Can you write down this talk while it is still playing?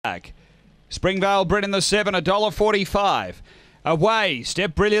Springvale Bryn in the 7, $1.45. Away,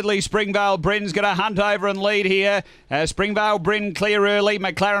 Step Brilliantly, Springvale Bryn's going to hunt over and lead here. Springvale Bryn clear early.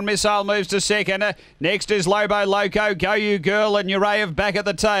 McLaren Missile moves to second. Next is Lobo Loco, Go You Girl, and Uraev back at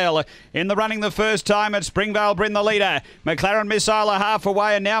the tail. In the running the first time, it's Springvale Bryn the leader. McLaren Missile are half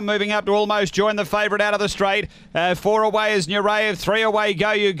away and now moving up to almost join the favourite out of the straight. 4 away is Uraev, 3 away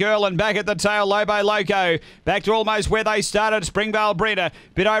Go You Girl, and back at the tail Lobo Loco. Back to almost where they started, Springvale Bryn. A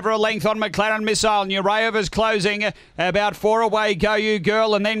bit over a length on McLaren Missile. Uraev is closing about 4 away Go You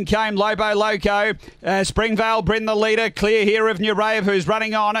Girl, and then came Lobo Loco. Springvale Bryn the leader, clear here of Uraev, who's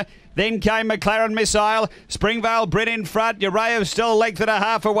running on. Then came McLaren Missile. Springvale Bryn in front. Uraev still a length and a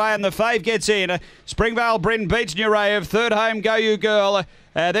half away, and the fave gets in. Springvale Bryn beats Uraev. Third home, Go You Girl.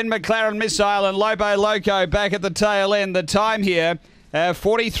 Then McLaren Missile and Lobo Loco back at the tail end. The time here,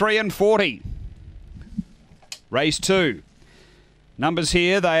 43 and 40. Race 2. Numbers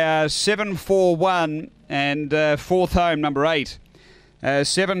here, they are 7, 4, 1 and fourth home, number 8.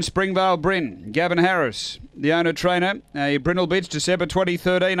 7, Springvale Bryn, Gavin Harris, the owner-trainer. Brindle Beach, December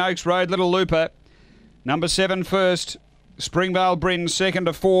 2013, Oaks Road, Little Looper. Number 7 first, Springvale Bryn, 2nd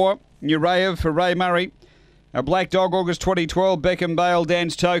to 4, Uraev for Ray Murray. Black Dog, August 2012, Beckham Bale,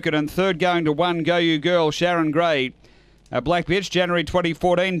 Dan's Token. And third going to 1, Go You Girl, Sharon Gray. Black Bitch, January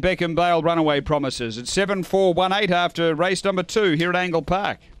 2014, Beckham Bale, Runaway Promises. It's 7, 4, 1, 8 after race number 2 here at Angle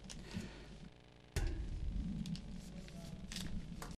Park.